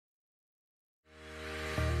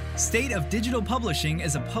State of Digital Publishing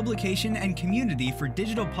is a publication and community for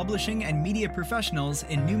digital publishing and media professionals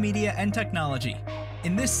in new media and technology.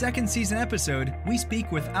 In this second season episode, we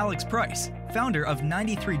speak with Alex Price, founder of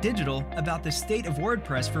 93 Digital, about the state of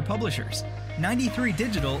WordPress for publishers. 93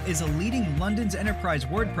 Digital is a leading London's enterprise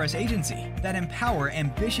WordPress agency that empower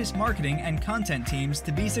ambitious marketing and content teams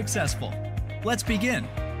to be successful. Let's begin.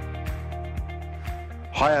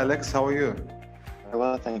 Hi Alex, how are you? Very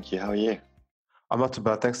well, thank you. How are you? I'm not too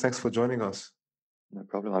bad. Thanks for joining us. No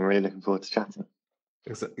problem. I'm really looking forward to chatting.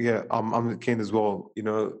 Yeah, I'm keen as well.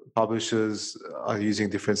 Publishers are using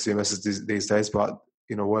different CMSs these days, but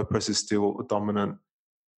WordPress is still a dominant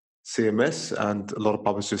CMS, and a lot of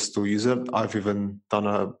publishers still use it. I've even done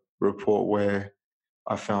a report where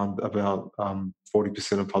I found about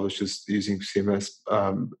 40% of publishers using CMS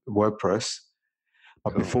WordPress.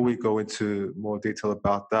 But Cool. Before we go into more detail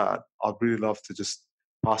about that, I'd really love to just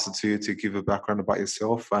pass it to you to give a background about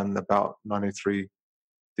yourself and about 93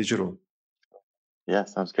 Digital. Yeah,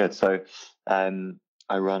 sounds good. So I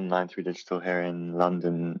run 93 Digital here in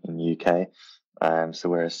London in the UK. So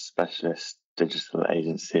we're a specialist digital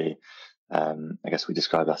agency. I guess we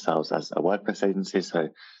describe ourselves as a WordPress agency. So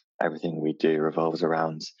everything we do revolves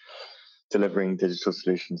around delivering digital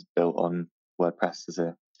solutions built on WordPress as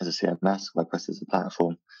a CMS, WordPress as a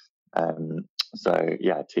platform.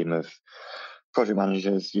 A team of project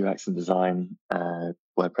managers, UX and design,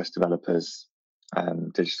 WordPress developers,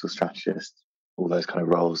 digital strategists, all those kind of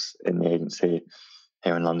roles in the agency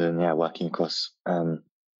here in London. Yeah, working across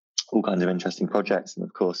all kinds of interesting projects, and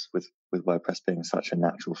of course, with WordPress being such a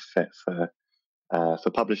natural fit for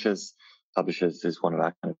publishers. Publishers is one of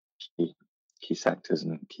our kind of key sectors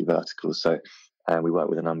and key verticals. So we work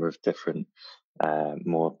with a number of different,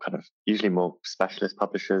 usually more specialist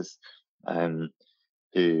publishers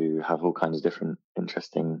who have all kinds of different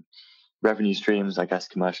interesting revenue streams, I guess,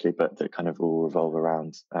 commercially, but that kind of all revolve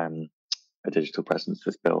around a digital presence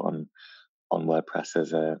that's built on WordPress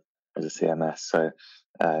as a CMS. So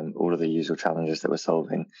all of the usual challenges that we're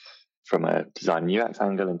solving from a design and UX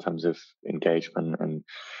angle in terms of engagement and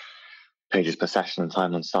pages per session and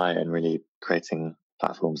time on site, and really creating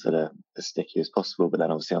platforms that are as sticky as possible. But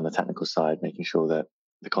then obviously on the technical side, making sure that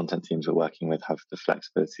the content teams we're working with have the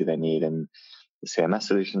flexibility they need and the CMS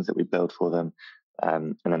solutions that we build for them.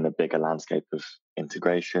 And then the bigger landscape of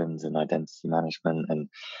integrations and identity management and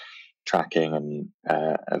tracking and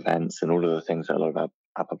events and all of the things that a lot of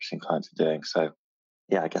our publishing clients are doing. So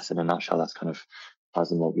yeah, I guess in a nutshell, that's kind of us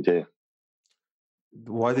and what we do.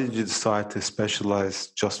 Why did you decide to specialize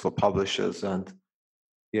just for publishers? And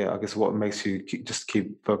I guess what makes you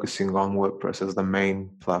keep focusing on WordPress as the main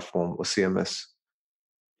platform or CMS?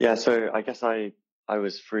 Yeah, so I guess I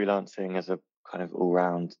was freelancing as a kind of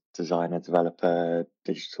all-round designer, developer,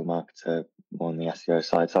 digital marketer, more on the SEO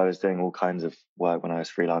side. So I was doing all kinds of work when I was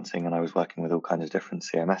freelancing, and I was working with all kinds of different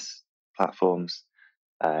CMS platforms,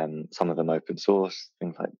 some of them open source,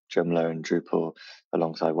 things like Joomla and Drupal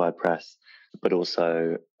alongside WordPress, but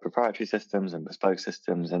also proprietary systems and bespoke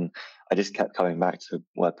systems. And I just kept coming back to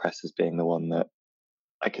WordPress as being the one that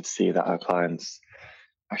I could see that our clients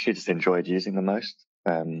actually just enjoyed using the most.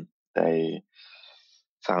 They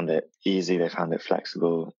found it easy, they found it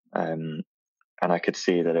flexible, and I could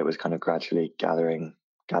see that it was kind of gradually gathering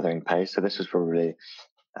pace. So this was probably,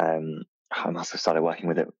 I must have started working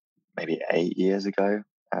with it maybe 8 years ago,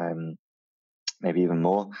 maybe even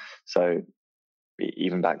more. So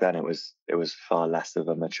even back then, it was far less of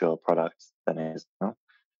a mature product than it is now.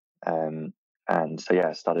 And so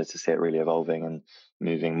I started to see it really evolving and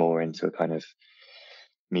moving more into a kind of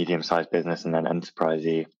medium-sized business and then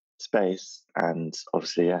enterprisey space. And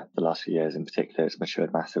obviously, the last few years in particular, it's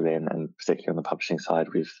matured massively, and particularly on the publishing side,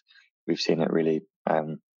 we've seen it really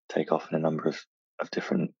take off in a number of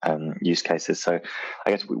different use cases. So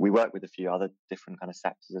I guess we work with a few other different kind of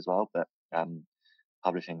sectors as well, but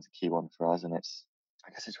publishing is a key one for us. And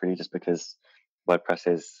I guess it's really just because WordPress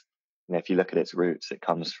is, if you look at its roots, it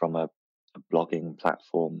comes from a blogging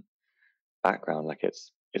platform background. Like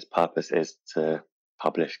its purpose is to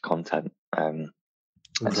publish content,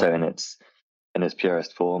 and so in its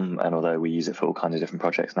purest form. And although we use it for all kinds of different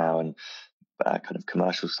projects now, and kind of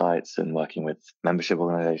commercial sites, and working with membership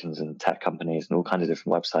organizations and tech companies and all kinds of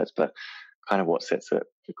different websites, but kind of what sits at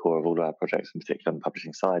the core of all of our projects, in particular on the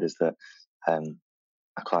publishing side, is that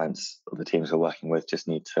our clients or the teams we're working with just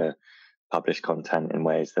need to publish content in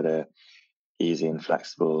ways that are easy and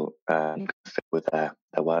flexible, fit with their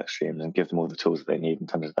work streams, and give them all the tools that they need in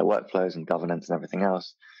terms of their workflows and governance and everything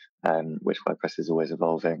else, which WordPress is always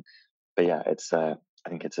evolving. But I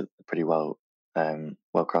think it's a pretty well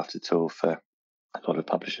crafted tool for a lot of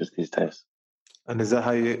publishers these days. And is that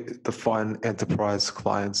how you define enterprise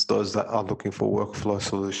clients, those that are looking for workflow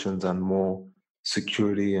solutions and more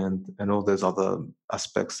security and all those other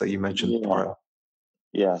aspects that you mentioned Yeah, prior?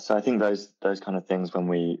 yeah. So I think those kind of things when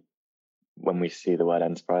we see the word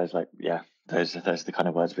enterprise, like yeah, those are the kind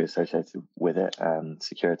of words we associate with it.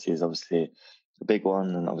 Security is obviously a big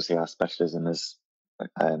one, and obviously our specialism as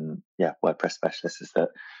WordPress specialists is that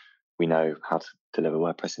we know how to deliver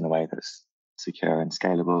WordPress in a way that's secure and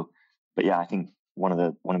scalable. But yeah, I think one of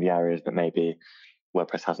the areas that maybe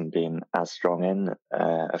WordPress hasn't been as strong in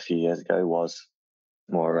a few years ago was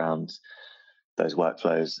more around those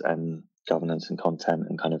workflows and governance and content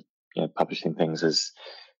and kind of publishing things as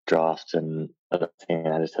draft and adapting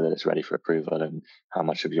an editor that it's ready for approval, and how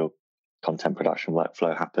much of your content production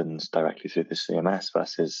workflow happens directly through the CMS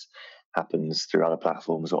versus happens through other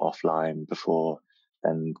platforms or offline before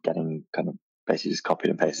then getting kind of basically just copied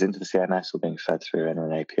and pasted into the CMS or being fed through in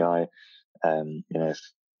an API.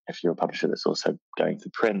 If you're a publisher that's also going to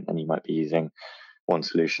print, and you might be using one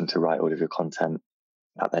solution to write all of your content,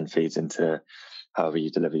 that then feeds into however you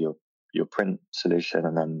deliver your print solution,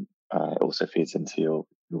 and then it also feeds into your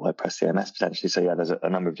WordPress CMS potentially. So yeah, there's a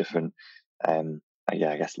number of different, I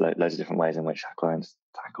guess loads of different ways in which our clients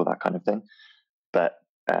tackle that kind of thing. But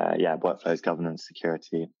workflows, governance,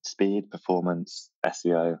 security, speed, performance,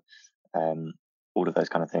 SEO, all of those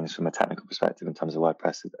kind of things from a technical perspective in terms of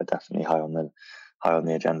WordPress are definitely high on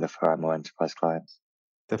the agenda for our more enterprise clients.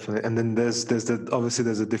 Definitely. And then there's obviously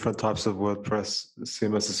there's the different types of WordPress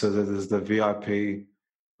CMS. So there's the VIP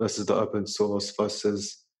versus the open source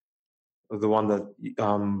versus the one that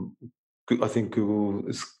I think Google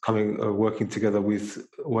is working together with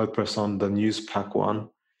WordPress on the Newspack one.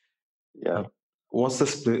 Yeah. What's the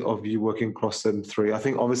split of you working across them three? I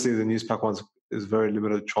think obviously the Newspack one is very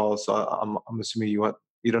limited trial, so I'm assuming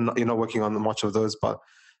you're not working on much of those. But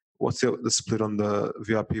what's the split on the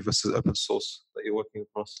VIP versus open source that you're working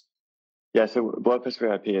across? Yeah, so WordPress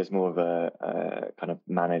VIP is more of a kind of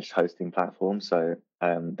managed hosting platform. So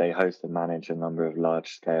they host and manage a number of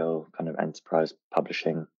large-scale kind of enterprise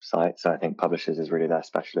publishing sites. So I think publishers is really their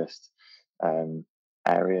specialist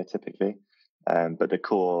area typically. But the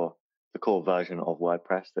core version of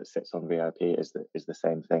WordPress that sits on VIP is the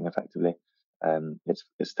same thing effectively. It's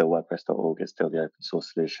still WordPress.org. It's still the open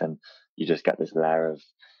source solution. You just get this layer of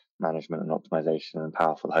management and optimization and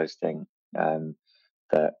powerful hosting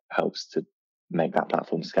that helps to make that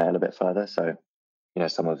platform scale a bit further. So,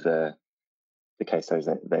 some of the case studies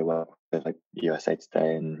that they work with, like USA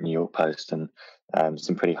Today and New York Post, and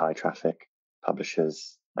some pretty high traffic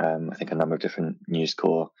publishers. I think a number of different News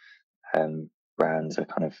Corp brands are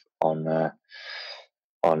kind of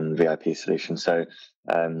on VIP solutions. So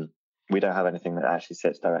we don't have anything that actually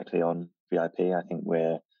sits directly on VIP. I think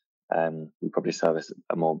we probably service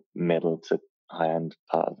a more middle to high end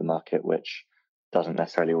part of the market, which doesn't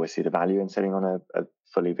necessarily always see the value in sitting on a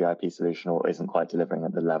fully VIP solution, or isn't quite delivering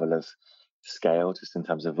at the level of scale, just in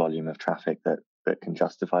terms of volume of traffic that can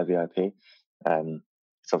justify VIP.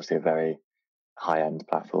 It's obviously a very high end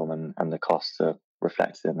platform, and the costs are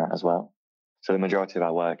reflected in that as well. So the majority of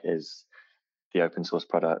our work is the open source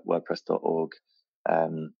product, WordPress.org.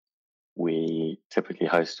 We typically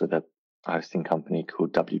host with a hosting company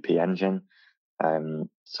called WP Engine.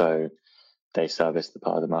 So they service the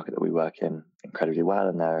part of the market that we work in incredibly well,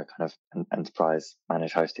 and they're kind of an enterprise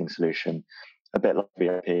managed hosting solution, a bit like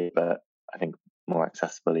VIP, but I think more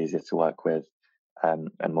accessible, easier to work with,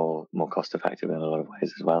 and more cost effective in a lot of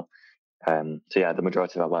ways as well. So yeah, the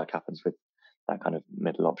majority of our work happens with that kind of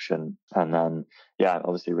middle option. And then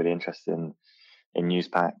obviously really interested in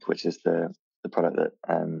Newspack, which is the product that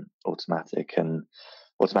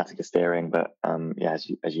Automattic is steering. But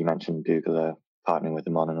as you mentioned, Google are partnering with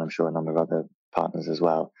them on, and I'm sure a number of other partners as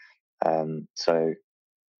well. So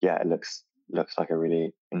yeah, it looks like a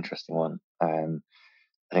really interesting one.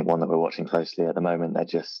 I think one that we're watching closely at the moment. I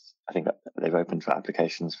think they've opened for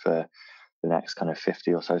applications for the next kind of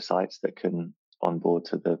 50 or so sites that can onboard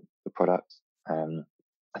to the product.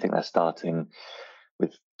 I think they're starting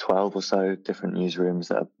with 12 or so different newsrooms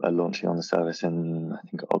that are launching on the service in, I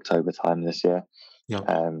think, October time this year.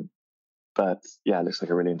 Yeah. But yeah, it looks like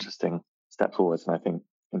a really interesting step forwards, and I think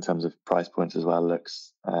in terms of price points as well,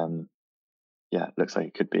 looks like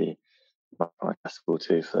it could be much more accessible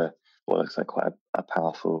too for what looks like quite a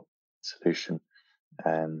powerful solution.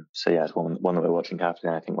 So yeah, it's one that we're watching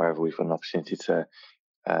carefully, and I think wherever we've got an opportunity to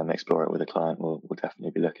explore it with a client, we'll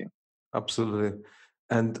definitely be looking. Absolutely.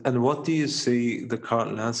 And what do you see the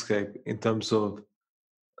current landscape in terms of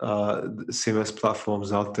CMS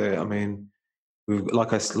platforms out there? I mean, we've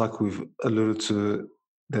alluded to,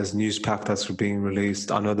 there's Newspack that's being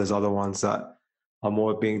released. I know there's other ones that are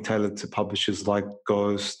more being tailored to publishers like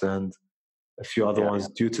Ghost and a few other ones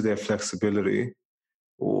due to their flexibility.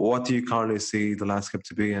 What do you currently see the landscape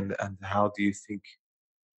to be, and how do you think,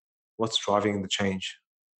 what's driving the change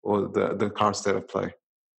or the current state of play?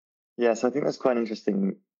 Yeah, so I think that's quite an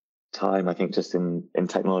interesting time. I think just in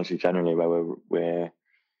technology generally, where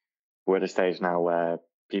we're at a stage now where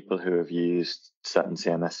people who have used certain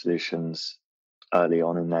CMS solutions early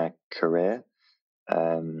on in their career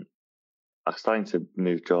are starting to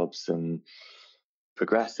move jobs and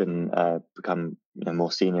progress and become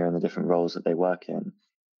more senior in the different roles that they work in.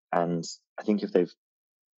 And I think if they've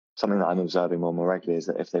something that I'm observing more and more regularly is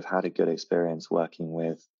that if they've had a good experience working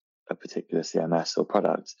with a particular CMS or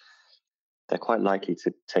product, they're quite likely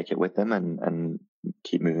to take it with them and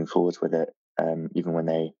keep moving forwards with it, even when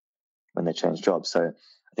they change jobs. So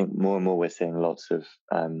I think more and more we're seeing lots of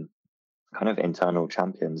kind of internal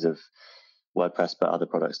champions of WordPress, but other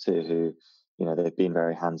products too, who they've been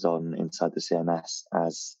very hands-on inside the CMS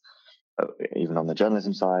as even on the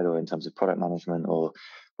journalism side or in terms of product management or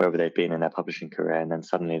wherever they've been in their publishing career, and then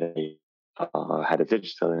suddenly they are head of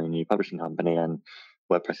digital in a new publishing company, and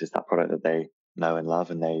WordPress is that product that they know and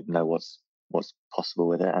love, and they know what's possible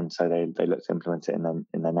with it, and so they look to implement it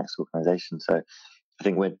in their next organization. So I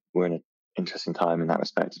think we're in an interesting time in that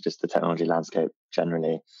respect of just the technology landscape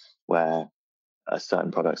generally, where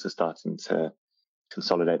certain products are starting to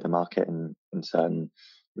consolidate the market in certain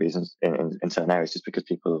reasons in certain areas, just because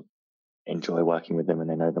people enjoy working with them and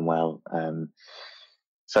they know them well.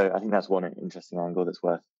 So I think that's one interesting angle that's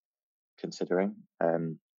worth considering.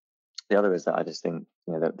 The other is that I just think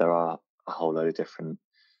that there are a whole load of different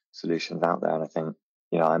solutions out there, and I think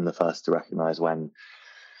I'm the first to recognize when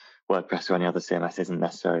WordPress or any other CMS isn't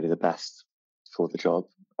necessarily the best for the job.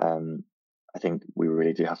 I think we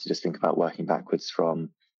really do have to just think about working backwards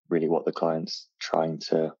from really what the client's trying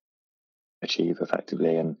to achieve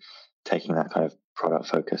effectively, and taking that kind of product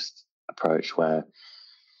focused approach where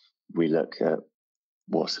we look at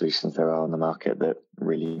what solutions there are on the market that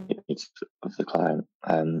really meet the needs of the client.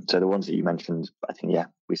 So the ones that you mentioned, I think,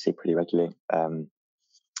 we see pretty regularly.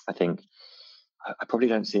 I think I probably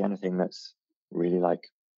don't see anything that's really like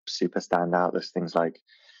super standout. There's things like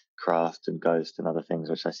Craft and Ghost and other things,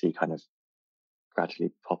 which I see kind of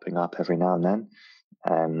gradually popping up every now and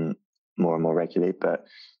then, more and more regularly. But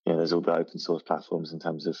there's all the open source platforms in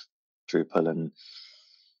terms of Drupal and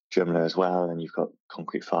Joomla as well, and you've got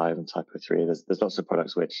Concrete 5 and Typo 3. There's lots of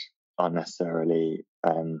products which aren't necessarily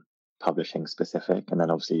publishing specific, and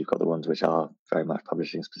then obviously you've got the ones which are very much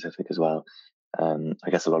publishing specific as well. I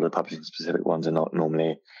guess a lot of the publishing specific ones are not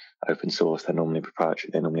normally open source, they're normally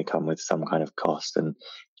proprietary, they normally come with some kind of cost, and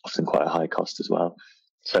often quite a high cost as well.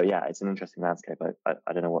 So it's an interesting landscape.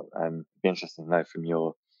 I don't know what it'd be interesting to know from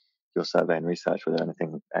your survey and research, were there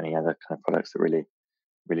any other kind of products that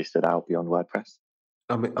really stood out beyond WordPress?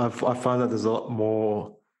 I mean, I find that there's a lot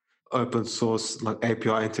more open source like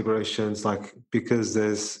API integrations, like because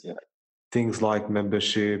there's things like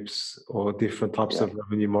memberships or different types of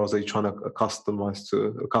revenue models that you're trying to customize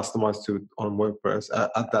to on WordPress.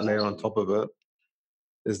 Add that layer on top of it.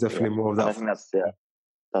 There's definitely more of that. And I think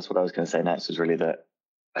that's what I was going to say next, is really that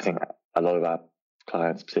I think a lot of our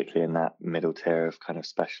clients, particularly in that middle tier of kind of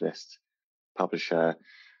specialist publisher,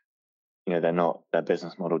 their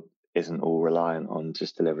business model isn't all reliant on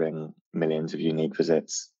just delivering millions of unique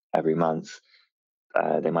visits every month.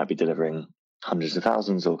 They might be delivering hundreds of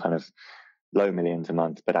thousands or kind of low millions a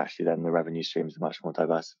month, but actually then the revenue streams are much more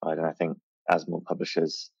diversified. And I think as more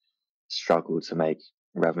publishers struggle to make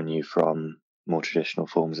revenue from more traditional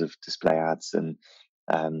forms of display ads and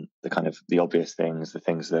the kind of the obvious things, the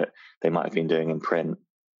things that they might have been doing in print,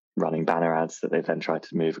 running banner ads that they've then tried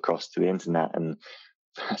to move across to the internet, and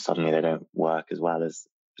suddenly they don't work as well as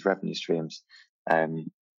revenue streams.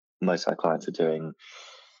 Most of our clients are doing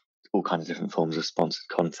all kinds of different forms of sponsored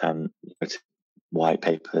content, white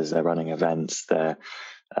papers, they're running events, they're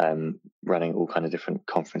running all kinds of different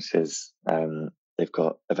conferences. They've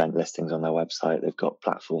got event listings on their website, they've got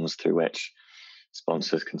platforms through which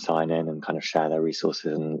sponsors can sign in and kind of share their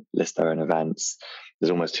resources and list their own events.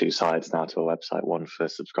 There's almost two sides now to a website, one for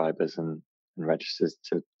subscribers and registrars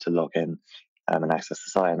to log in and access the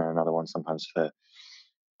site, and then another one sometimes for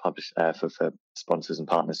for sponsors and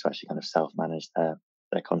partners to actually kind of self-manage their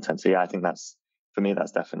content. So I think that's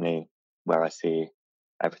definitely where I see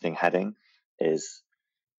everything heading, is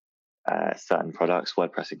certain products,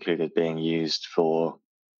 WordPress included, being used for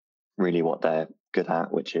really what they're good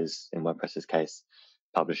at, which is, in WordPress's case,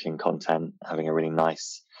 publishing content, having a really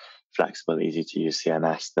nice, flexible, easy to use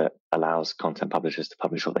CMS that allows content publishers to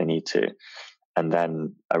publish what they need to. And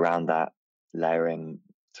then around that, layering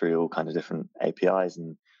through all kinds of different APIs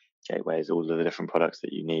and gateways, all of the different products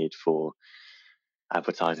that you need for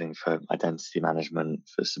advertising, for identity management,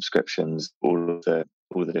 for subscriptions, all the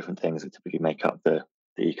different things that typically make up the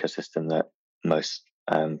ecosystem that most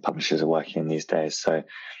publishers are working in these days. So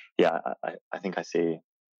yeah, I think I see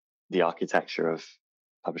the architecture of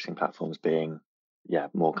publishing platforms being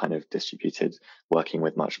more kind of distributed, working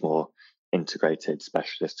with much more integrated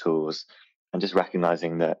specialist tools, and just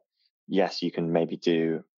recognizing that yes, you can maybe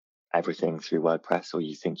do everything through WordPress, or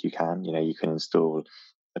you think you can. You can install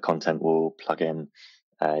a content wall plugin.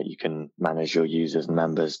 You can manage your users and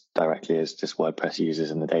members directly as just WordPress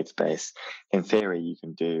users in the database. In theory, you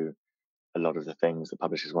can do a lot of the things that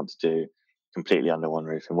publishers want to do completely under one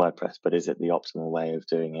roof in WordPress. But is it the optimal way of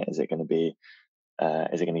doing it? Is it going to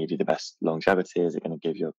give you the best longevity? Is it going to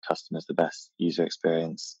give your customers the best user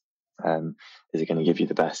experience? Is it going to give you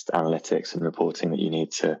the best analytics and reporting that you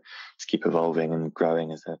need to keep evolving and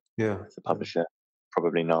growing as a publisher?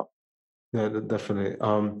 Probably not. Yeah, definitely.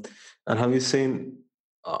 And have you seen?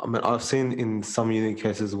 I've seen in some unique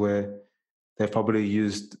cases where they've probably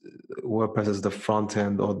used WordPress as the front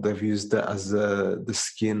end, or they've used it as the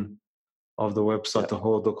skin of the website to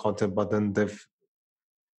hold the content, but then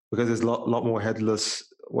because there's a lot more headless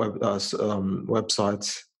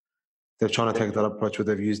websites, they're trying to take that approach where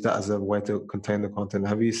they've used that as a way to contain the content.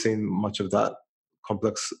 Have you seen much of that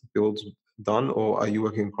complex builds done, or are you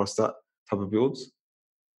working across that type of builds?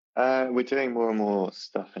 We're doing more and more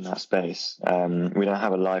stuff in that space. We don't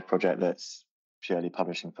have a live project that's purely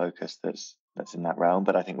publishing focused that's in that realm,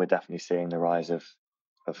 but I think we're definitely seeing the rise of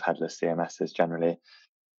headless CMSs generally.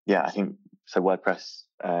 Yeah, I think so. WordPress,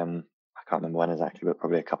 I can't remember when exactly, but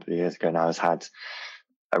probably a couple of years ago now, has had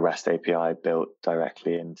a REST API built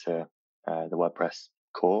directly into the WordPress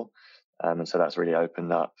core, and so that's really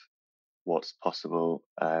opened up what's possible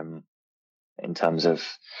in terms of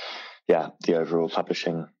the overall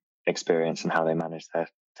publishing experience and how they manage their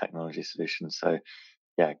technology solutions. So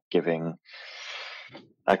giving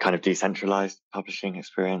a kind of decentralized publishing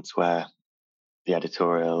experience where the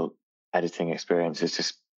editorial editing experience is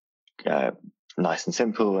just nice and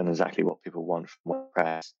simple and exactly what people want from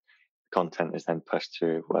WordPress. Content is then pushed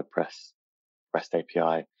through WordPress REST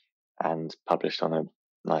API and published on a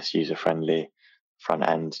nice user-friendly front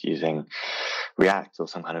end using React or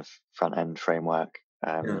some kind of front end framework.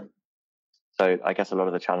 So I guess a lot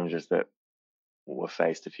of the challenges that were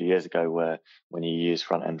faced a few years ago were when you use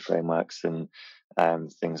front end frameworks and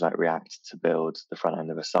things like React to build the front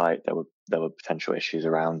end of a site, there were potential issues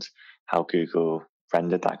around how Google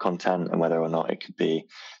rendered that content and whether or not it could be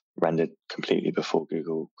rendered completely before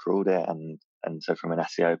Google crawled it. And so from an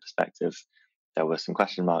SEO perspective, there were some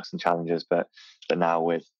question marks and challenges, but now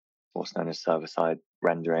with what's known as server-side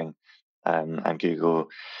rendering, and Google,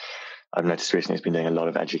 I've noticed recently has been doing a lot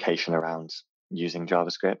of education around using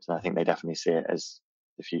JavaScript, and I think they definitely see it as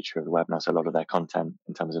the future of the web now. So a lot of their content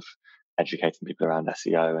in terms of educating people around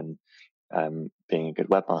SEO and being a good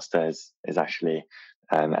webmaster is actually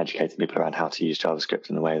educating people around how to use JavaScript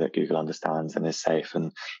in a way that Google understands and is safe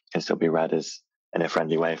and can still be read as in a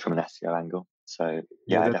friendly way from an SEO angle. So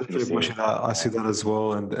I definitely see I see that as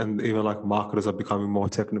well, and even like marketers are becoming more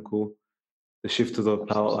technical. The shift to the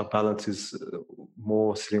balance is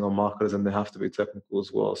more sitting on marketers, and they have to be technical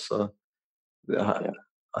as well. So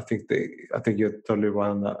I think you're totally right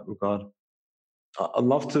on that regard. I'd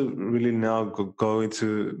love to really now go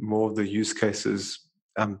into more of the use cases,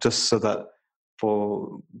 just so that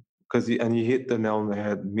you hit the nail on the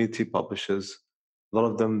head. Mid-tier publishers, a lot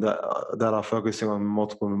of them that are focusing on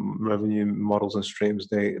multiple revenue models and streams,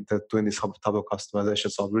 they're doing this type of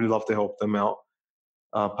customization. So I'd really love to help them out,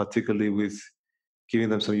 particularly with giving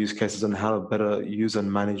them some use cases on how to better use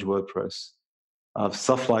and manage WordPress.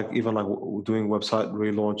 Stuff like even like doing website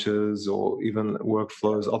relaunches or even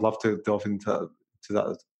workflows. I'd love to delve into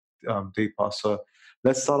that deeper. So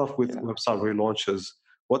let's start off with website relaunches.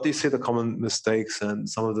 What do you see the common mistakes and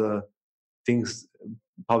some of the things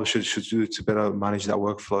publishers should do to better manage that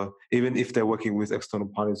workflow, even if they're working with external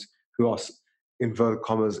parties who are, inverted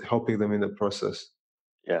commas, helping them in the process?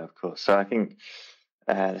 Yeah, of course. So I think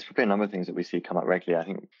there's probably a number of things that we see come up regularly. I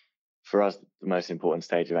think for us, the most important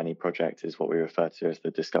stage of any project is what we refer to as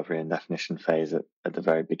the discovery and definition phase at the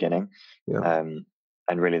very beginning. And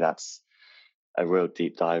really that's a real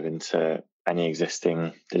deep dive into any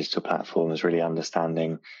existing digital platform, is really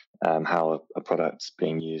understanding how a product's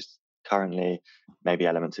being used currently, maybe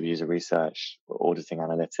elements of user research, auditing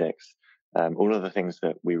analytics, all of the things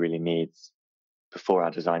that we really need before our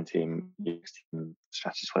design team,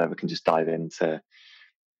 strategists, whatever, can just dive into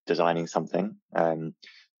designing something.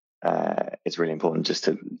 it's really important just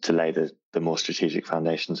to lay the more strategic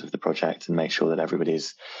foundations of the project and make sure that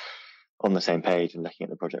everybody's on the same page and looking at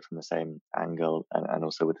the project from the same angle and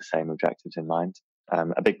also with the same objectives in mind.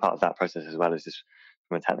 A big part of that process as well is just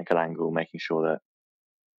from a technical angle, making sure that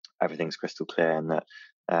everything's crystal clear and that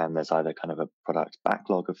there's either kind of a product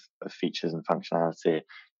backlog of features and functionality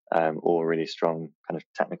or really strong kind of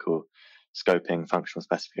technical scoping, functional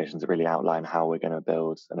specifications that really outline how we're going to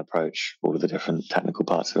build and approach all of the different technical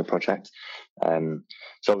parts of a project. So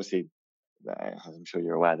obviously, as I'm sure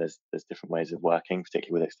you're aware, there's different ways of working,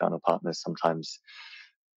 particularly with external partners. Sometimes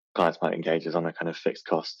clients might engage us on a kind of fixed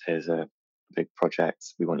cost. Here's a big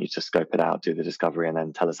project. We want you to scope it out, do the discovery, and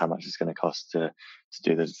then tell us how much it's going to cost to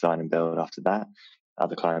do the design and build after that.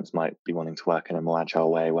 Other clients might be wanting to work in a more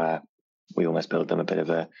agile way where we almost build them a bit of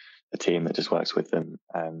a team that just works with them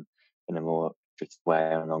in a more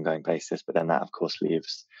way on an ongoing basis. But then that, of course,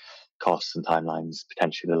 leaves costs and timelines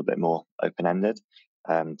potentially a little bit more open-ended.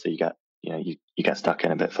 So you get stuck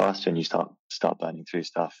in a bit faster and you start burning through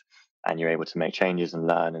stuff, and you're able to make changes and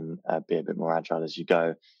learn and be a bit more agile as you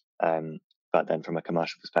go. But then from a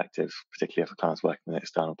commercial perspective, particularly if a client's working with an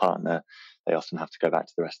external partner, they often have to go back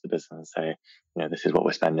to the rest of the business and say, this is what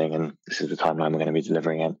we're spending and this is the timeline we're going to be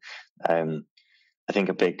delivering in. I think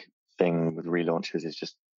a big thing with relaunches is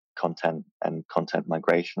just content and content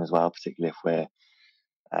migration as well, particularly if we're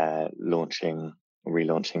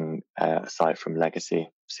relaunching a site from legacy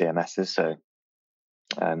CMSs. So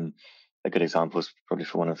a good example is probably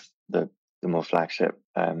for one of the more flagship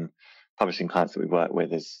publishing clients that we work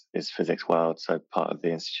with is Physics World, so part of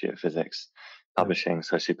the Institute of Physics Publishing,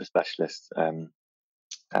 so super specialist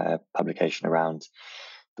publication around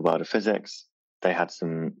the world of physics. They had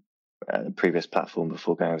some previous platform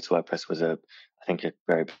before going over to WordPress was I think a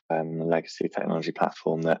very legacy technology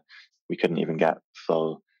platform that we couldn't even get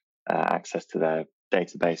full access to their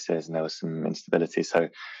databases, and there was some instability, so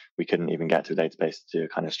we couldn't even get to a database to do a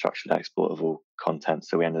kind of structured export of all content.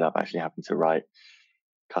 So we ended up actually having to write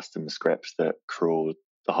custom scripts that crawled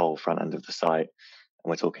the whole front end of the site, and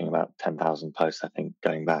we're talking about 10,000 posts, I think,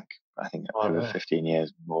 going back over 15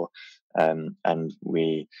 years more. And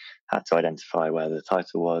we had to identify where the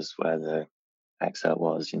title was, where the excerpt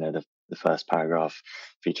was, the first paragraph,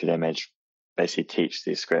 featured image, basically teach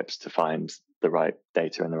these scripts to find the right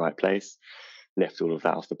data in the right place, lift all of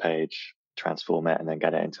that off the page, transform it, and then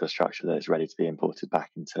get it into a structure that is ready to be imported back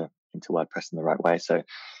into WordPress in the right way. So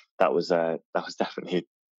that was definitely,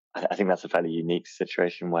 I think that's a fairly unique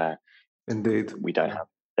situation where indeed we don't have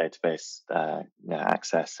database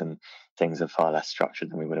access, and things are far less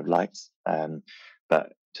structured than we would have liked.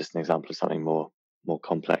 But just an example of something more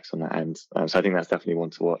complex on that end. So I think that's definitely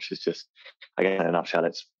one to watch. It's just, again, in a nutshell,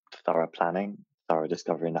 it's thorough planning, thorough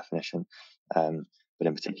discovery and definition, but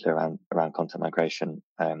in particular around content migration.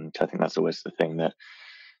 I think that's always the thing that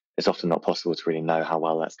it's often not possible to really know how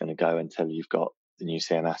well that's going to go until you've got the new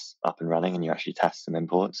CMS up and running and you actually test some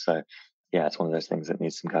imports. So yeah, it's one of those things that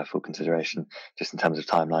needs some careful consideration just in terms of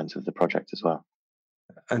timelines of the project as well.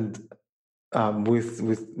 And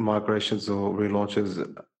with migrations or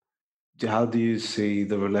relaunches, how do you see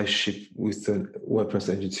the relationship with the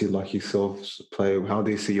WordPress agency like yourself play? How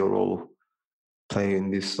do you see your role play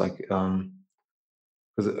in this?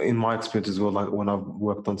 Because in my experience as well, like when I've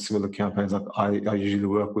worked on similar campaigns, like I usually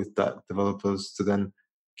work with that developers to then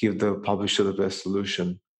give the publisher the best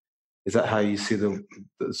solution. Is that how you see the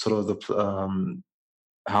sort of the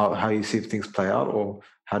how you see things play out, or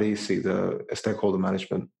how do you see the stakeholder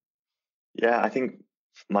management? Yeah, I think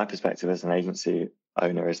from my perspective as an agency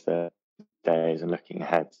owner is the days and looking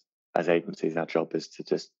ahead. As agencies, our job is to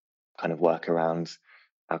just kind of work around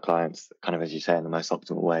our clients, kind of as you say, in the most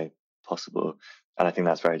optimal way possible. And I think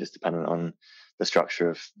that's very just dependent on the structure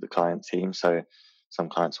of the client team. So some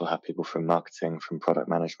clients will have people from marketing, from product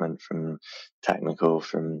management, from technical,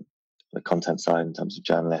 from the content side in terms of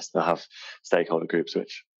journalists. They'll have stakeholder groups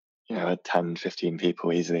which are 10, 15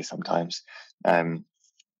 people easily sometimes.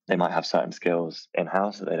 They might have certain skills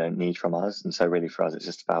in-house that they don't need from us, and so really for us it's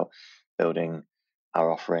just about building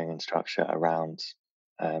our offering and structure around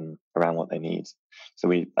what they need.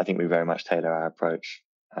 So I think we very much tailor our approach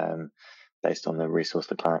based on the resource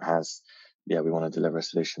the client has. We want to deliver a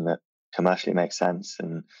solution that commercially makes sense,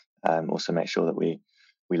 and also make sure that we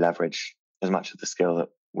leverage as much of the skill that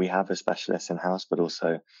we have as specialists in-house, but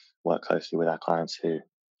also work closely with our clients who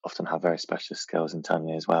often have very specialist skills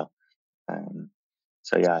internally as well.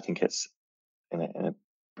 So yeah, I think it's in a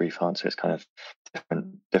brief answer, it's kind of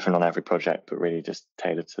different on every project, but really just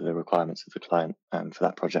tailored to the requirements of the client for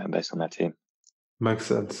that project and based on their team. Makes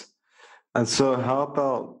sense. And so how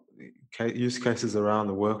about use cases around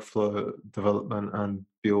the workflow development and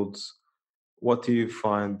builds, what do you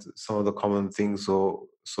find some of the common things or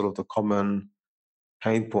sort of the common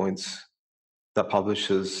pain points that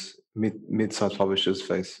publishers, mid-sized publishers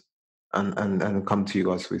face and come to you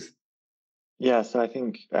guys with? Yeah, so I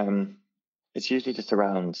think it's usually just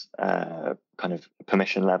around kind of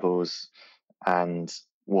permission levels and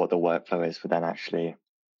what the workflow is for then actually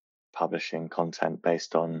publishing content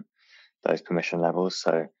based on those permission levels.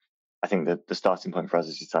 So I think that the starting point for us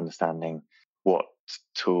is just understanding what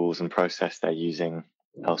tools and process they're using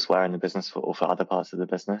elsewhere in the business or for other parts of the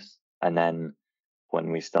business. And then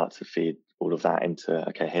when we start to feed all of that into,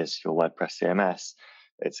 okay, here's your WordPress CMS,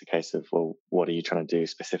 it's a case of, well, what are you trying to do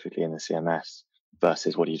specifically in the CMS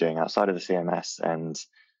versus what are you doing outside of the CMS? And,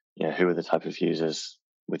 who are the type of users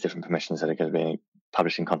with different permissions that are going to be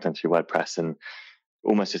publishing content through WordPress? And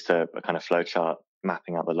almost just a kind of flow chart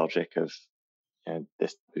mapping out the logic of,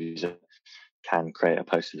 this user can create a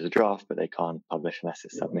post as a draft, but they can't publish unless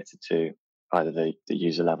it's submitted to either the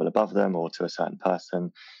user level above them or to a certain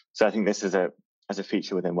person. So I think this is as a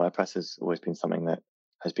feature within WordPress has always been something that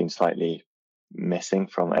has been slightly missing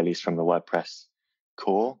from, at least from the WordPress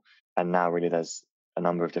core. And now really there's a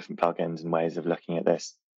number of different plugins and ways of looking at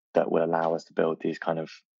this that will allow us to build these kind of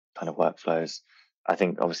workflows. I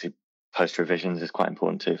think obviously post revisions is quite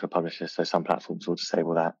important too for publishers. So some platforms will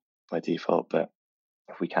disable that by default, but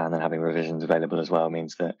if we can, then having revisions available as well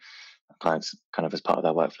means that clients kind of as part of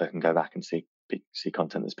their workflow can go back and see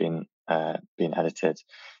content that's been edited.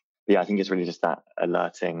 But yeah, I think it's really just that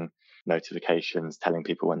alerting notifications, telling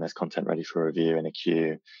people when there's content ready for review in a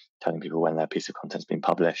queue, telling people when their piece of content's been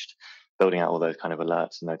published, building out all those kind of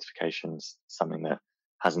alerts and notifications, something that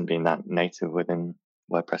hasn't been that native within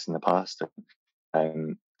WordPress in the past,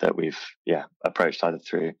 that we've approached either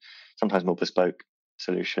through sometimes more bespoke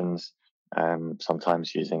solutions,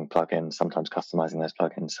 sometimes using plugins, sometimes customizing those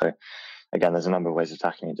plugins. So again, there's a number of ways of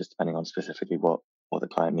tackling it, just depending on specifically what the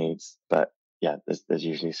client needs. But yeah, there's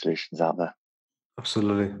usually solutions out there.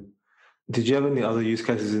 Absolutely. Did you have any other use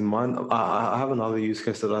cases in mind? I have another use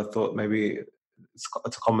case that I thought maybe it's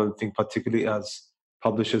a common thing, particularly as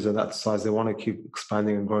publishers at that size, they want to keep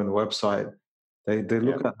expanding and growing the website. They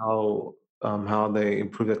look at how they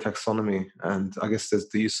improve their taxonomy, and I guess there's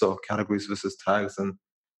the use of categories versus tags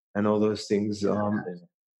and all those things.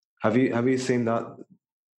 Have you seen that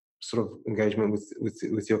sort of engagement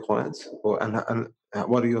with your clients, and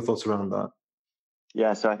what are your thoughts around that?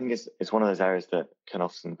 Yeah, so I think it's one of those areas that can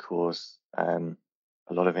often cause a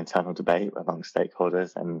lot of internal debate among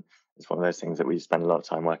stakeholders, and it's one of those things that we spend a lot of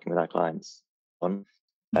time working with our clients on.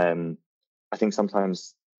 I think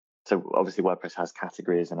sometimes, so obviously WordPress has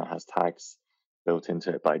categories and it has tags built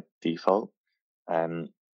into it by default, and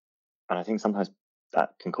I think sometimes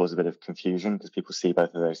that can cause a bit of confusion because people see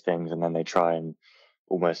both of those things and then they try and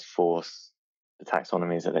almost force the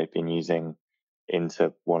taxonomies that they've been using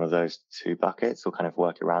into one of those two buckets or kind of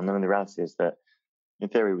work around them. And the reality is that in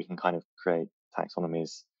theory, we can kind of create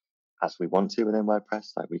taxonomies as we want to within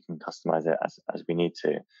WordPress. Like we can customize it as we need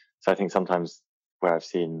to. So I think sometimes where I've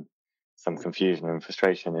seen some confusion and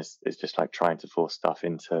frustration is just like trying to force stuff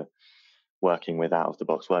into working with out of the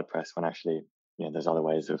box WordPress when actually, there's other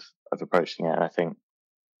ways of approaching it. And I think,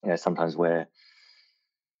 sometimes we're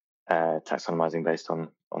taxonomizing based on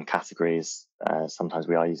categories. Sometimes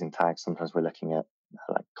we are using tags. Sometimes we're looking at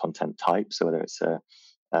like content types. So whether it's a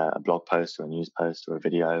blog post or a news post or a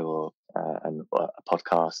video or a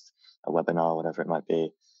podcast, a webinar, whatever it might be.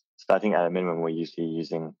 So I think at a minimum, we're usually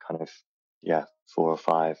using kind of, 4 or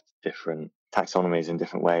 5 different taxonomies in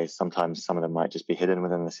different ways. Sometimes some of them might just be hidden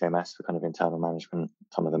within the CMS for kind of internal management.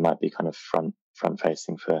 Some of them might be kind of front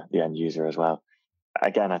facing for the end user as well.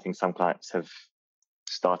 Again, I think some clients have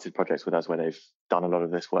started projects with us where they've done a lot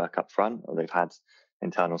of this work up front, or they've had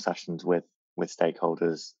internal sessions with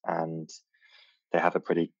stakeholders, and they have a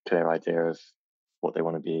pretty clear idea of what they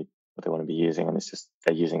want to be using, and it's just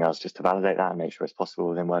they're using us just to validate that and make sure it's possible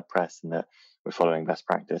within WordPress and that we're following best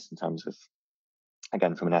practice in terms of,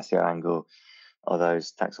 again, from an SEO angle, are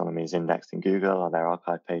those taxonomies indexed in Google? Are there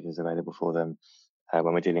archive pages available for them?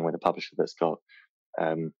 When we're dealing with a publisher that's got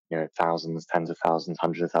thousands, tens of thousands,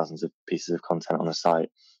 hundreds of thousands of pieces of content on the site,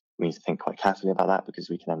 we need to think quite carefully about that because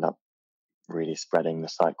we can end up really spreading the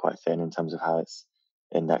site quite thin in terms of how it's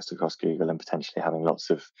indexed across Google and potentially having lots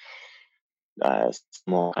of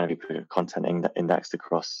more kind of content indexed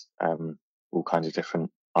across all kinds of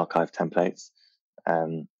different archive templates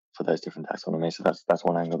for those different taxonomies. So that's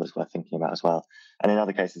one angle that's worth thinking about as well. And in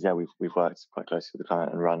other cases, we've worked quite closely with the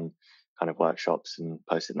client and run kind of workshops and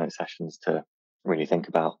post-it note sessions to really think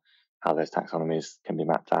about how those taxonomies can be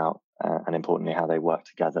mapped out and importantly how they work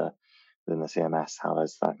together within the CMS, how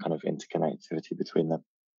there's that kind of interconnectivity between them.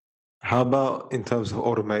 How about in terms of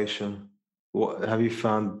automation? What have you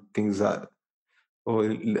found things that, or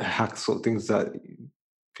hacks or things that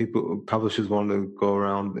publishers want to go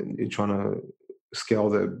around in trying to scale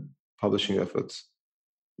their publishing efforts?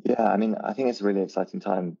 Yeah, I mean, I think it's a really exciting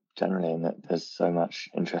time generally in that there's so much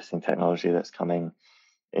interesting technology that's coming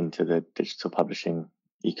into the digital publishing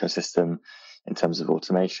ecosystem in terms of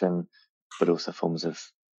automation, but also forms of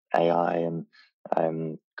AI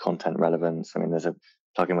and content relevance. I mean, there's a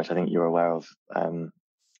plugin which I think you're aware of,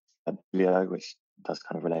 Biblio, which does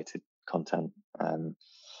kind of related content,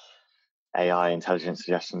 AI intelligent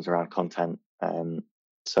suggestions around content.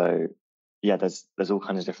 So yeah, there's all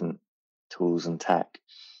kinds of different tools and tech.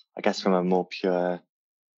 I guess from a more pure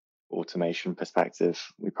automation perspective,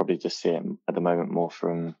 we probably just see it at the moment more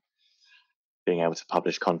from being able to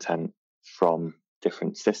publish content from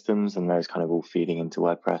different systems and those kind of all feeding into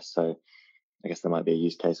WordPress. So I guess there might be a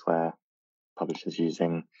use case where publishers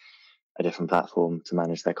using a different platform to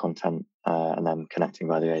manage their content and then connecting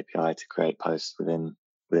via the API to create posts within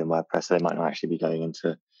WordPress. So they might not actually be going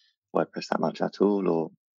into WordPress that much at all,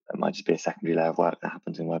 or it might just be a secondary layer of work that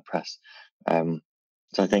happens in WordPress.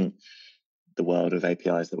 So I think the world of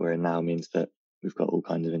APIs that we're in now means that we've got all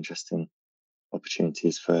kinds of interesting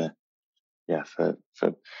opportunities for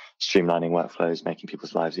streamlining workflows, making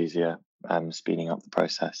people's lives easier, speeding up the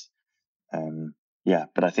process.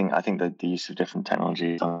 But I think that the use of different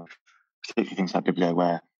technologies, particularly things like Biblio,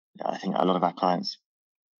 where I think a lot of our clients,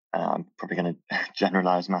 I'm probably going to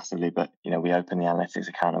generalize massively, but we open the analytics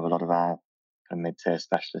account of a lot of our kind of mid-tier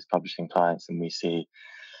specialist publishing clients, and we see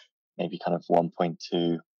maybe kind of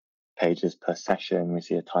 1.2 pages per session. We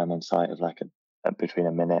see a time on site of like between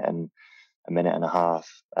a minute and a minute and a half.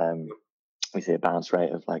 We see a bounce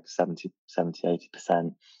rate of like 70,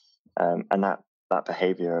 80%. And that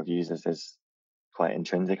behavior of users is quite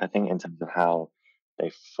intrinsic, I think, in terms of how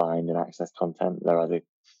they find and access content. They're either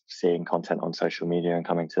seeing content on social media and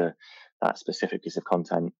coming to that specific piece of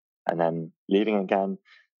content and then leaving again,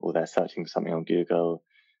 or they're searching for something on Google.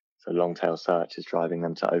 So long tail search is driving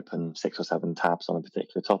them to open 6 or 7 tabs on a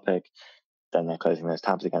particular topic. Then they're closing those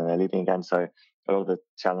tabs again and they're leaving again. So a lot of the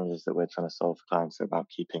challenges that we're trying to solve for clients are about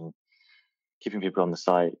keeping people on the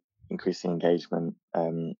site, increasing engagement.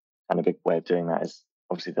 And a big way of doing that is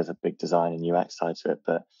obviously there's a big design and UX side to it,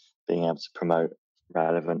 but being able to promote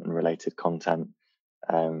relevant and related content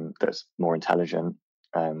that's more intelligent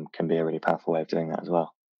can be a really powerful way of doing that as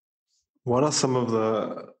well. What are some of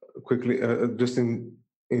the, quickly, just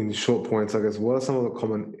in short points, I guess, what are some of the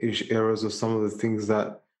common errors or some of the things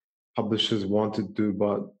that publishers want to do,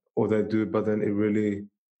 but then it really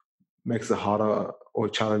makes it harder or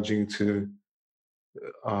challenging to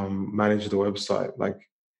manage the website? Like,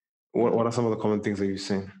 what are some of the common things that you've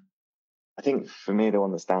seen? I think for me, the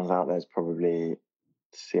one that stands out there is probably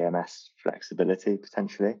CMS flexibility,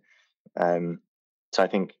 potentially. So I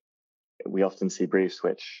think we often see briefs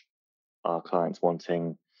which our clients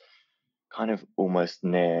wanting kind of almost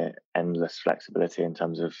near endless flexibility in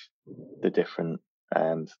terms of the different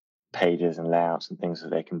pages and layouts and things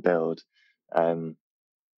that they can build.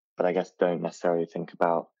 But I guess don't necessarily think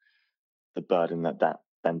about the burden that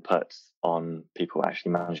then puts on people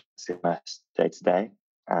actually managing CMS day to day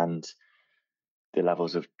and the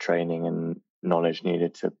levels of training and knowledge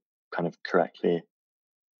needed to kind of correctly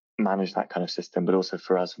manage that kind of system. But also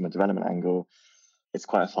for us from a development angle, it's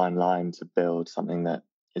quite a fine line to build something that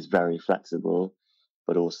is very flexible,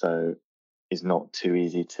 but also is not too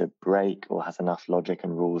easy to break or has enough logic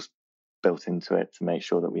and rules built into it to make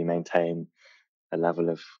sure that we maintain a level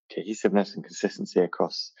of cohesiveness and consistency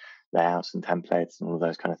across layouts and templates and all of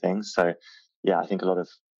those kind of things. So yeah, I think a lot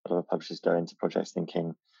of publishers go into projects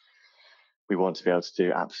thinking we want to be able to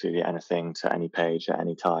do absolutely anything to any page at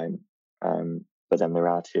any time. But then the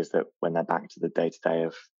reality is that when they're back to the day-to-day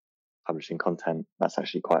of publishing content, that's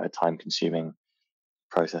actually quite a time-consuming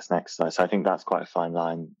process and exercise. So I think that's quite a fine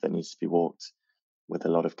line that needs to be walked with a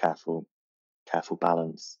lot of careful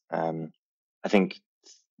balance. I think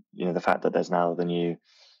the fact that there's now the new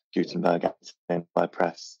Gutenberg in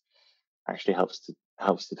WordPress actually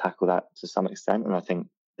helps to tackle that to some extent, and I think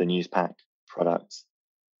the Newspack product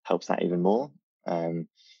helps that even more,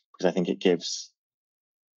 because I think it gives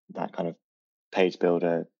that kind of page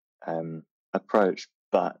builder approach,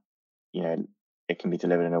 but it can be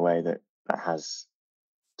delivered in a way that has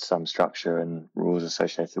some structure and rules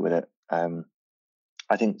associated with it.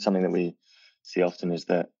 I think something that we see often is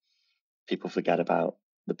that people forget about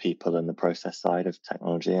the people and the process side of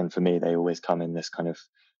technology, and for me they always come in this kind of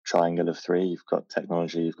triangle of 3. You've got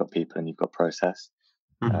technology, you've got people, and you've got process.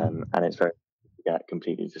 And it's very get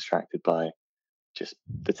completely distracted by just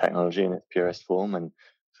the technology in its purest form, and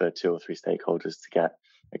for 2 or 3 stakeholders to get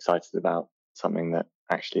excited about something that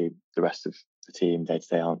actually the rest of the team day to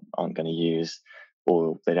day aren't going to use,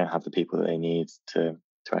 or they don't have the people that they need to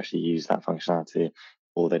actually use that functionality,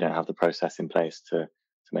 or they don't have the process in place to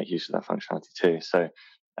make use of that functionality too. So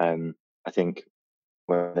I think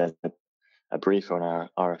where there's a brief or an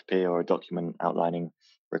RFP or a document outlining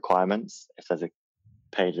requirements, if there's a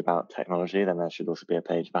page about technology, then there should also be a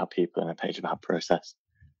page about people and a page about process.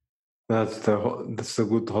 That's the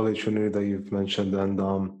good holy trinity that you've mentioned, and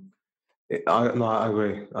I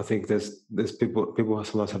agree. I think there's people who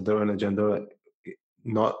sometimes have their own agenda,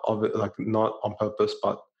 not of it, like not on purpose,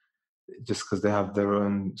 but just because they have their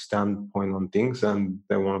own standpoint on things and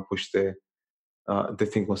they want to push they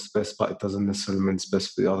think what's best, but it doesn't necessarily mean it's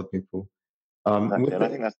best for the other people. Exactly. And I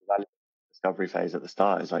think that's the value of the discovery phase at the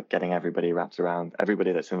start, is like getting everybody wrapped around,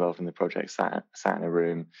 everybody that's involved in the project sat in a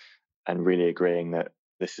room and really agreeing that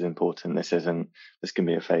this is important, this isn't, this can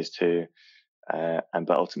be a phase 2, but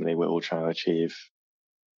ultimately we're all trying to achieve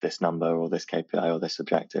this number or this KPI or this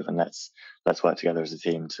objective, and let's work together as a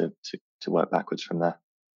team to work backwards from there.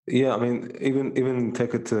 Yeah, I mean, even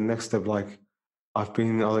take it to the next step. Like, I've been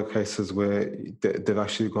in other cases where they've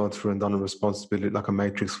actually gone through and done a responsibility, like a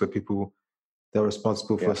matrix, where people they're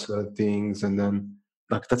responsible for certain things, and then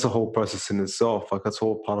like that's a whole process in itself. Like that's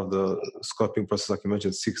all part of the scoping process, like you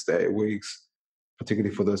mentioned, 6 to 8 weeks,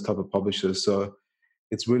 particularly for those type of publishers. So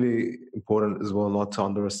it's really important as well not to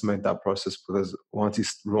underestimate that process, because once you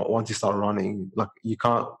start running, like you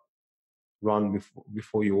can't run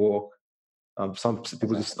before you walk. Some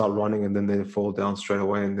people just start running and then they fall down straight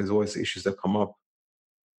away, and there's always issues that come up.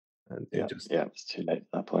 And it's too late at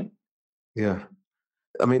that point. Yeah,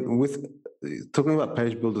 I mean, with talking about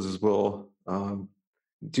page builders as well,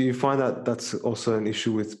 do you find that that's also an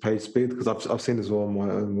issue with page speed? Because I've seen as well on my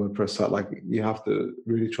own WordPress site, like you have to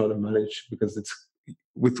really try to manage, because it's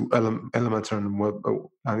with Elementor and web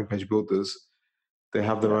landing page builders, they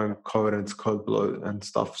have their own code and it's code bloat and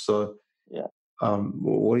stuff. So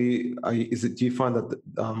what do you find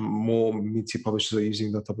that more mid-tier publishers are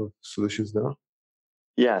using that type of solutions now?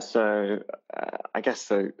 Yeah, so I guess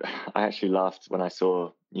so. I actually laughed when I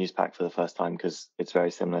saw Newspack for the first time, because it's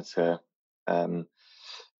very similar to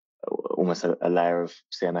almost a layer of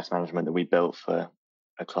CMS management that we built for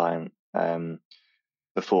a client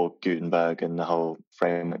before Gutenberg and the whole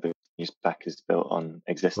framework that Newspack is built on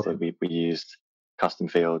existed. We used custom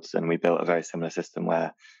fields, and we built a very similar system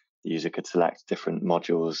where the user could select different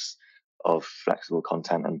modules of flexible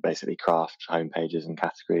content and basically craft home pages and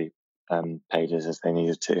category pages as they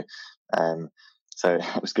needed to. So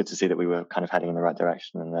it was good to see that we were kind of heading in the right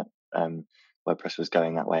direction, and that WordPress was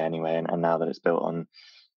going that way anyway. And now that it's built on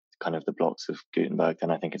kind of the blocks of Gutenberg,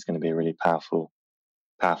 then I think it's going to be a really powerful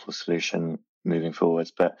solution moving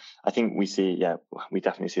forwards. But I think we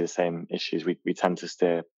definitely see the same issues. We tend to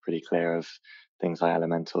steer pretty clear of things like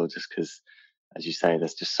Elementor, just because, as you say,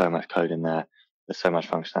 there's just so much code in there. There's so much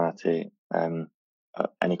functionality.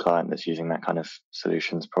 Any client that's using that kind of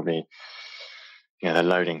solutions probably, they're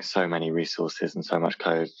loading so many resources and so much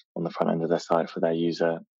code on the front end of their site for their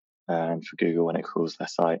user and for Google when it crawls their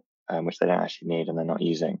site, which they don't actually need and they're not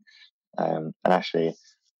using. And actually,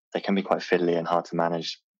 they can be quite fiddly and hard to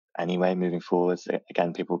manage anyway moving forwards.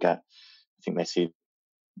 Again, I think they see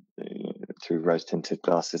through rose-tinted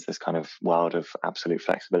glasses this kind of world of absolute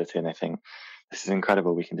flexibility, and they think, this is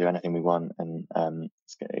incredible, we can do anything we want, and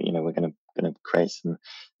we're going to create some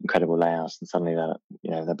incredible layouts, and suddenly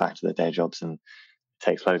they're back to their day jobs, and it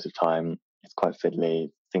takes loads of time. It's quite fiddly,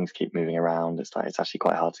 things keep moving around. It's actually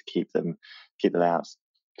quite hard to keep the layouts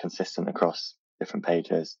consistent across different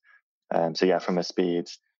pages. So yeah, from a speed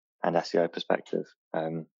and SEO perspective,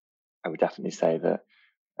 I would definitely say that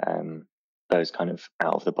those kind of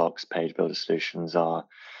out of the box page builder solutions are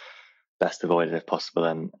best avoided if possible.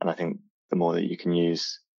 And I think the more that you can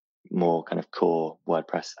use more kind of core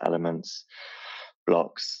WordPress elements,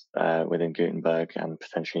 blocks within Gutenberg and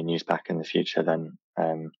potentially Newspack in the future, then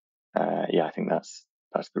I think that's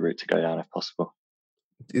the route to go down if possible.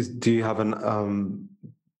 Do you have an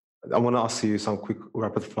I want to ask you some quick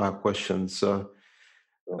rapid fire questions. So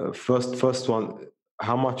first one,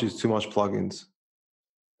 how much is too much plugins?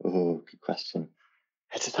 Oh, good question.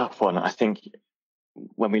 It's a tough one. I think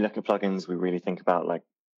when we look at plugins, we really think about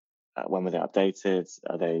when were they updated?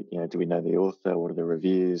 Are they, do we know the author? What are the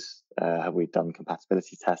reviews? Have we done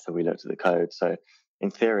compatibility tests? Have we looked at the code? So in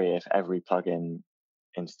theory, if every plugin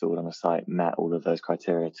installed on a site met all of those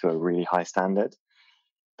criteria to a really high standard,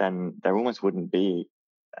 then there almost wouldn't be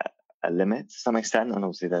a limit to some extent, and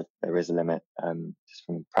obviously there is a limit just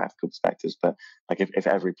from practical perspectives. But like if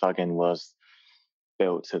every plugin was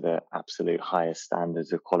built to the absolute highest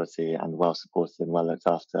standards of quality and well supported and well looked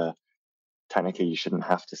after, technically you shouldn't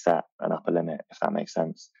have to set an upper limit, if that makes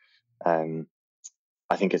sense.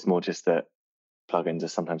 I think it's more just that plugins are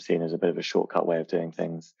sometimes seen as a bit of a shortcut way of doing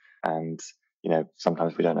things, and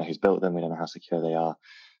sometimes we don't know who's built them, we don't know how secure they are.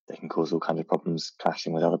 They can cause all kinds of problems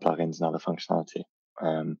clashing with other plugins and other functionality.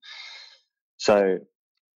 So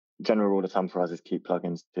general rule of thumb for us is keep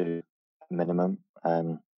plugins to a minimum.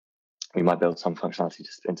 We might build some functionality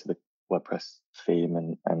just into the WordPress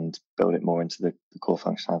theme and build it more into the core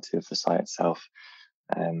functionality of the site itself.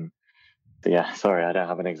 But yeah, sorry, I don't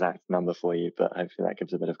have an exact number for you, but hopefully that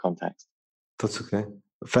gives a bit of context. That's okay.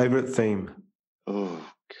 Favorite theme? Oh,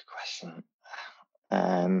 good question.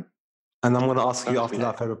 And I'm going to ask you after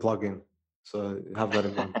that favorite plugin. So have that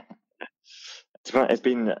in mind. It's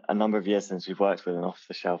been a number of years since we've worked with an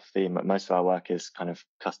off-the-shelf theme. Most of our work is kind of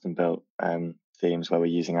custom-built themes where we're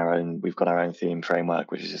using we've got our own theme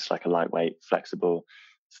framework, which is just like a lightweight, flexible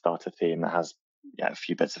starter theme that has a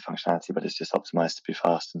few bits of functionality, but it's just optimized to be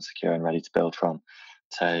fast and secure and ready to build from.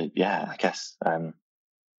 So yeah, I guess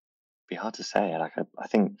be hard to say. Like I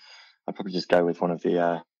think I'd probably just go with one of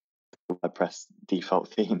the WordPress default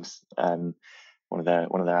themes. One of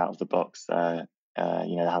their out of the box.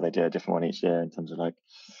 How they do a different one each year in terms of like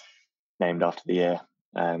named after the year.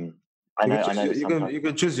 You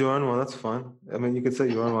can choose your own one. That's fine. I mean, you could say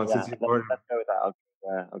your own one. Let's go with that.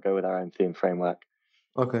 I'll go with our own theme framework.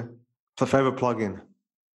 Okay. So favorite plugin?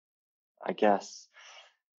 I guess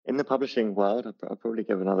in the publishing world, I'll probably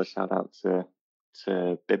give another shout out to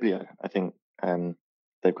Biblio. I think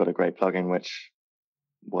they've got a great plugin which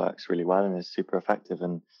works really well and is super effective.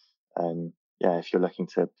 And if you're looking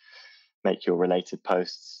to make your related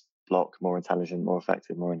posts block more intelligent, more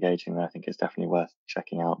effective, more engaging, then I think it's definitely worth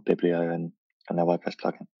checking out Biblio and their WordPress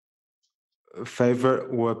plugin.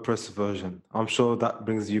 Favorite WordPress version? I'm sure that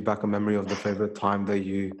brings you back a memory of the favorite time that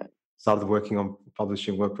you started working on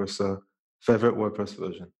publishing WordPress. So favorite WordPress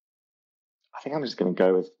version? I think I'm just going to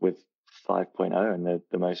go with 5.0 and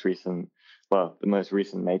the most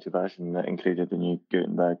recent major version that included the new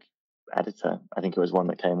Gutenberg editor. I think it was one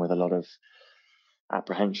that came with a lot of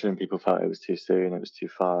apprehension. People felt it was too soon, it was too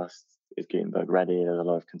fast. Is Gutenberg ready? There was a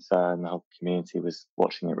lot of concern. The whole community was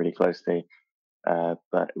watching it really closely,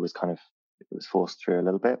 but it was forced through a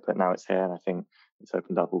little bit. But now it's here, and I think it's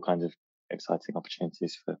opened up all kinds of exciting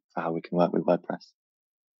opportunities for how we can work with WordPress.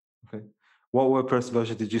 Okay. What WordPress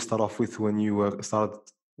version did you start off with when you started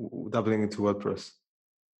dabbling into WordPress?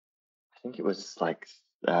 I think it was like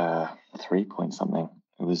 3 point something.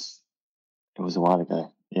 It was a while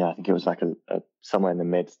ago. Yeah, I think it was like a somewhere in the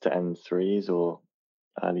mid to end threes or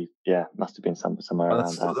early. Yeah, must have been somewhere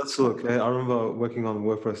around that. That's okay. I remember working on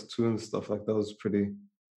WordPress 2 and stuff like that. Was pretty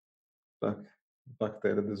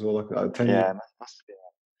backdated as well. Like 10 years. Must have been.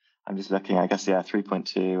 I'm just looking. I guess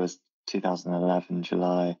 3.2 was 2011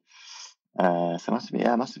 July. So it must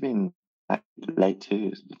have been like late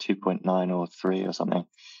 2.9 or 3 or something.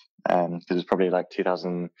 Because it was probably like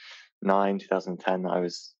 2009, 2010 that I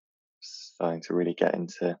was starting to really get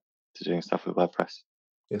into doing stuff with WordPress.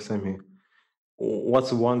 Yeah, same here.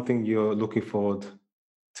 What's one thing you're looking forward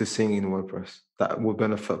to seeing in WordPress that will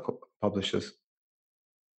benefit publishers?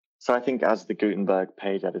 So I think as the Gutenberg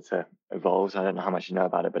page editor evolves, I don't know how much you know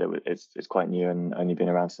about it, but it's quite new and only been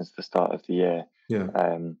around since the start of the year. Yeah.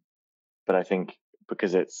 But I think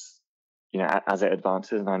because it's, as it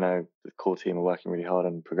advances, and I know the core team are working really hard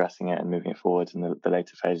on progressing it and moving it forward in the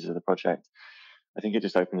later phases of the project, I think it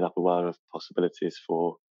just opens up a world of possibilities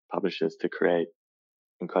for publishers to create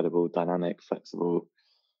incredible, dynamic, flexible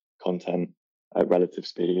content at relative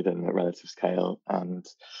speed and at relative scale, and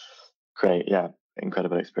create,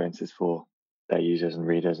 incredible experiences for their users and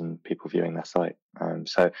readers and people viewing their site.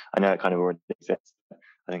 So I know it kind of already exists.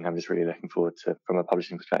 I think I'm just really looking forward to, from a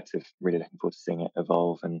publishing perspective, really looking forward to seeing it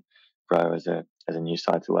evolve and grow as a new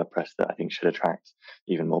side to WordPress that I think should attract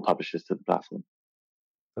even more publishers to the platform.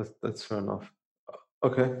 That's fair enough.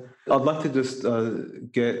 Okay, I'd like to just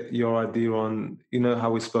get your idea on, how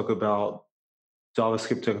we spoke about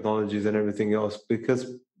JavaScript technologies and everything else,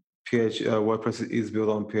 because WordPress is built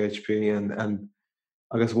on PHP, and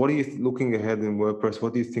I guess what are you looking ahead in WordPress?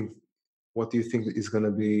 What do you think is going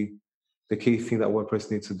to be the key thing that WordPress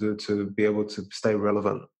needs to do to be able to stay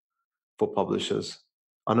relevant for publishers?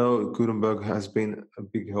 I know Gutenberg has been a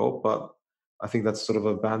big help, but I think that's sort of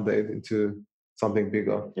a band-aid into something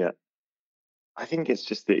bigger. Yeah. I think it's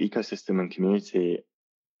just the ecosystem and community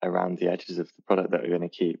around the edges of the product that are going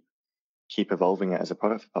to keep evolving it as a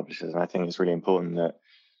product for publishers. And I think it's really important that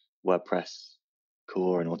WordPress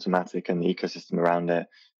core and Automattic and the ecosystem around it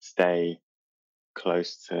stay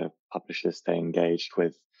close to publishers, stay engaged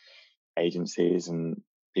with agencies and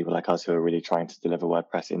people like us who are really trying to deliver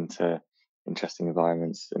WordPress into interesting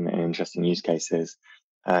environments and interesting use cases,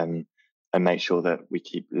 and make sure that we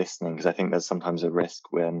keep listening, because I think there's sometimes a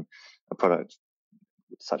risk when a product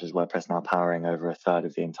such as WordPress now powering over a third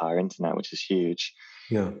of the entire internet, which is huge.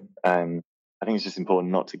 Yeah. I think it's just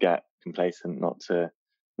important not to get complacent, not to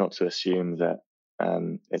assume that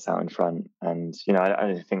it's out in front. And I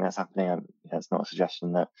don't think that's happening. It's not a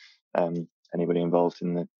suggestion that anybody involved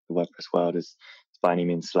in the WordPress world is by any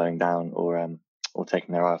means slowing down or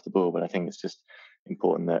taking their eye off the ball. But I think it's just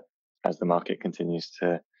important that as the market continues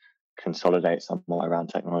to consolidate somewhat around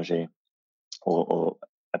technology or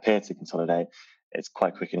appear to consolidate, it's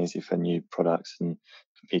quite quick and easy for new products and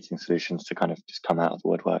competing solutions to kind of just come out of the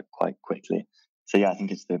woodwork quite quickly. So yeah, I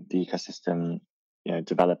think it's the ecosystem,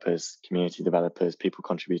 developers, community developers, people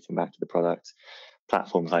contributing back to the product,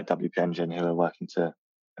 platforms like WP Engine who are working to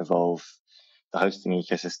evolve the hosting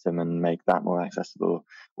ecosystem and make that more accessible.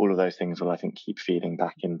 All of those things will, I think, keep feeding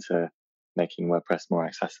back into making WordPress more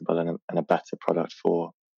accessible and a better product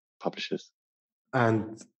for publishers.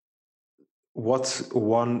 And what's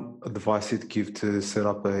one advice you'd give to set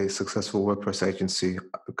up a successful WordPress agency?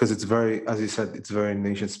 Because it's very, as you said, it's very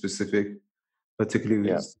nation specific,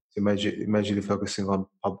 particularly with majorly focusing on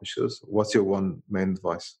publishers. What's your one main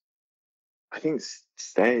advice? I think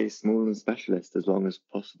stay small and specialist as long as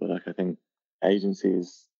possible. Like, I think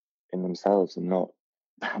agencies in themselves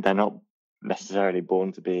they're not necessarily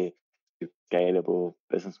born to be scalable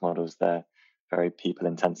business models. They're very people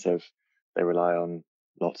intensive. They rely on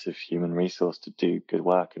lots of human resource to do good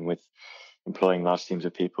work, and with employing large teams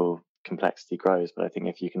of people, complexity grows. But I think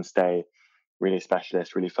if you can stay really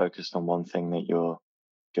specialist, really focused on one thing that you're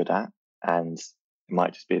good at, and it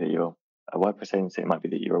might just be that you're a WordPress agency, it might be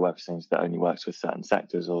that you're a WordPress agency that only works with certain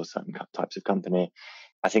sectors or certain types of company.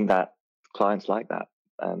 I think that clients like that,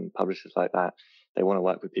 publishers like that, they want to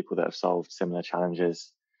work with people that have solved similar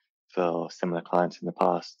challenges for similar clients in the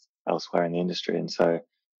past elsewhere in the industry. And so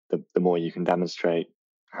the more you can demonstrate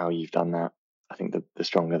how you've done that, I think the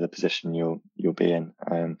stronger the position you'll be in.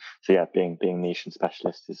 So yeah, being niche and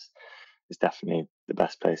specialist is definitely the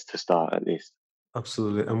best place to start, at least.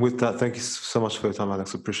 Absolutely. And with that, thank you so much for your time,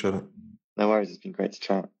 Alex. Appreciate it. No worries. It's been great to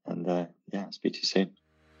chat, and I'll speak to you soon.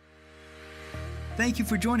 Thank you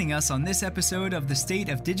for joining us on this episode of the State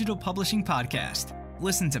of Digital Publishing podcast.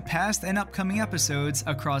 Listen to past and upcoming episodes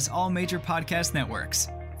across all major podcast networks.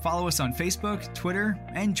 Follow us on Facebook, Twitter,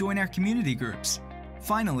 and join our community groups.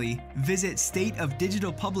 Finally, visit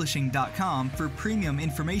stateofdigitalpublishing.com for premium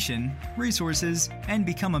information, resources, and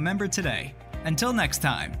become a member today. Until next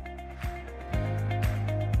time.